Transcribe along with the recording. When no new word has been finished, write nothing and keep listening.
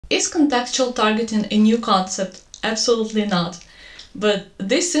Is contextual targeting a new concept? Absolutely not. But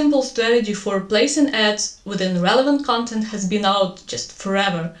this simple strategy for placing ads within relevant content has been out just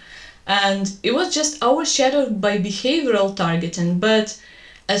forever. And it was just overshadowed by behavioral targeting, but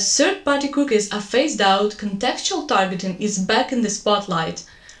as third-party cookies are phased out, contextual targeting is back in the spotlight.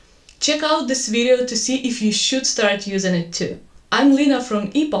 Check out this video to see if you should start using it too. I'm Lina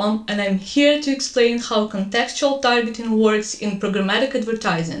from EPOM, and I'm here to explain how contextual targeting works in programmatic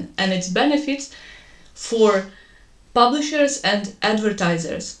advertising and its benefits for publishers and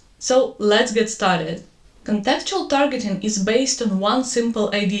advertisers. So let's get started. Contextual targeting is based on one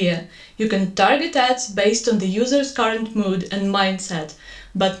simple idea. You can target ads based on the user's current mood and mindset,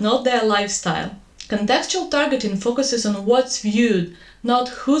 but not their lifestyle. Contextual targeting focuses on what's viewed, not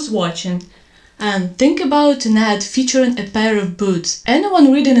who's watching. And think about an ad featuring a pair of boots.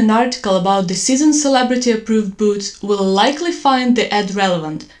 Anyone reading an article about the season celebrity-approved boots will likely find the ad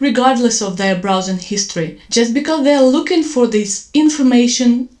relevant, regardless of their browsing history, just because they are looking for this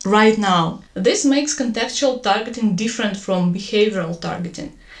information right now. This makes contextual targeting different from behavioral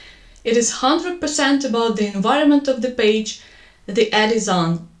targeting. It is 100% about the environment of the page the ad is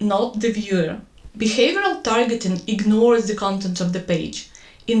on, not the viewer. Behavioral targeting ignores the content of the page.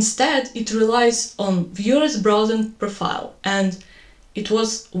 Instead, it relies on viewers' browsing profile, and it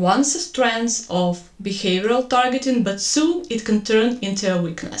was once a strength of behavioral targeting, but soon it can turn into a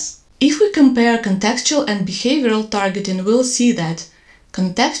weakness. If we compare contextual and behavioral targeting, we'll see that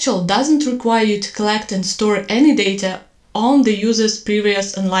contextual doesn't require you to collect and store any data on the user's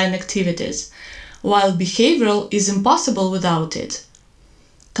previous online activities, while behavioral is impossible without it.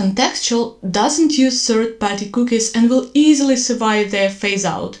 Contextual doesn't use third-party cookies and will easily survive their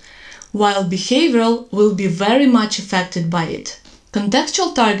phase-out, while behavioral will be very much affected by it.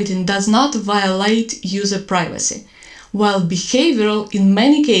 Contextual targeting does not violate user privacy, while behavioral in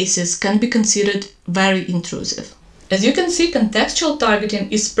many cases can be considered very intrusive. As you can see, contextual targeting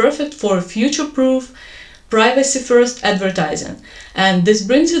is perfect for future-proof, privacy-first advertising, and this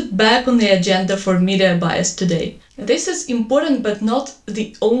brings it back on the agenda for media buyers today. This is important but not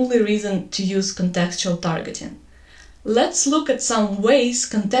the only reason to use contextual targeting. Let's look at some ways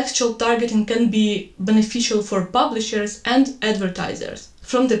contextual targeting can be beneficial for publishers and advertisers.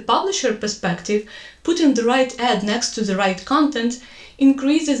 From the publisher perspective, putting the right ad next to the right content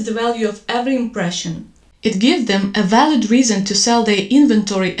increases the value of every impression. It gives them a valid reason to sell their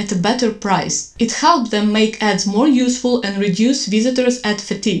inventory at a better price. It helps them make ads more useful and reduce visitors' ad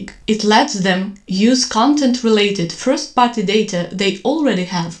fatigue. It lets them use content-related first-party data they already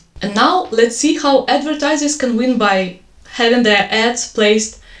have. And now let's see how advertisers can win by having their ads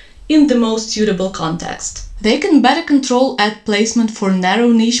placed in the most suitable context. They can better control ad placement for narrow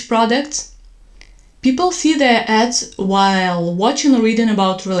niche products. People see their ads while watching or reading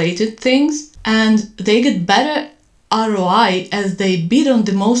about related things, and they get better ROI as they bid on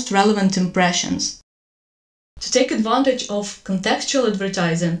the most relevant impressions. To take advantage of contextual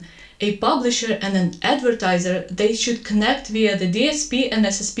advertising, a publisher and an advertiser, they should connect via the DSP and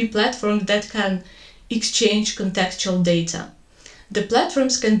SSP platforms that can exchange contextual data. The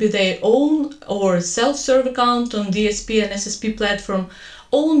platforms can be their own or self-serve account on DSP and SSP platform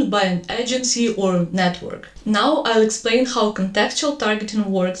owned by an agency or network. Now I'll explain how contextual targeting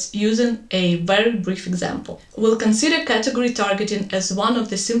works using a very brief example. We'll consider category targeting as one of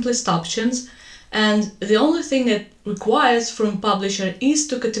the simplest options, and the only thing it requires from publisher is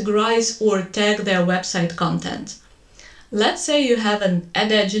to categorize or tag their website content. Let's say you have an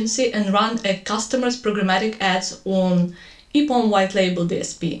ad agency and run a customer's programmatic ads on EPOM white label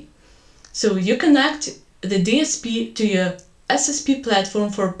DSP. So you connect the DSP to your SSP platform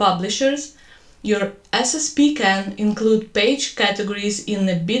for publishers. Your SSP can include page categories in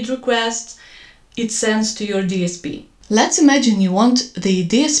the bid request it sends to your DSP. Let's imagine you want the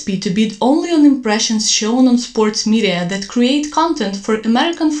DSP to bid only on impressions shown on sports media that create content for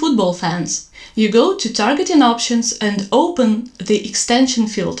American football fans. You go to Targeting Options and open the Extension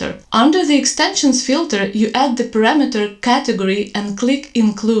filter. Under the Extensions filter, you add the parameter category and click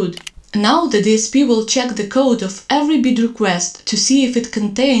Include. Now the DSP will check the code of every bid request to see if it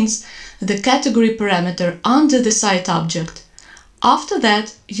contains the category parameter under the site object. After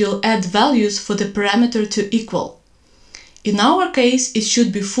that, you'll add values for the parameter to equal. In our case, it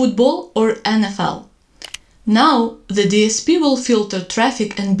should be football or NFL. Now, the DSP will filter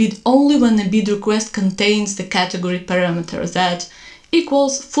traffic and bid only when a bid request contains the category parameter that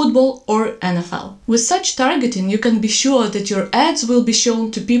equals football or NFL. With such targeting, you can be sure that your ads will be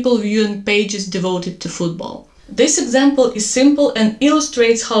shown to people viewing pages devoted to football. This example is simple and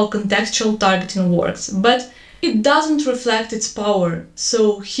illustrates how contextual targeting works, but it doesn't reflect its power.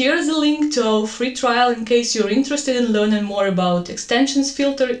 So here's a link to our free trial in case you're interested in learning more about extensions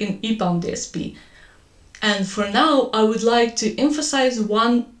filter in EPAM DSP. And for now, I would like to emphasize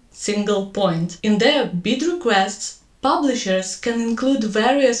one single point. In their bid requests, publishers can include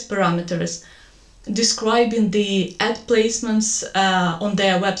various parameters describing the ad placements on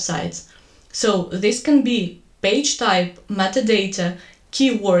their websites. So this can be page type, metadata,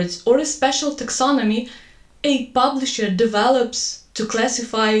 keywords, or a special taxonomy a publisher develops to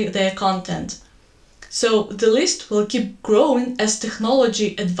classify their content. So the list will keep growing as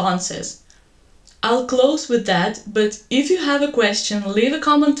technology advances. I'll close with that, but if you have a question, leave a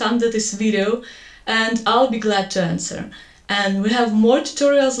comment under this video and I'll be glad to answer. And we have more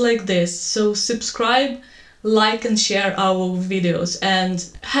tutorials like this, so subscribe, like and share our videos, and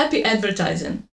happy advertising!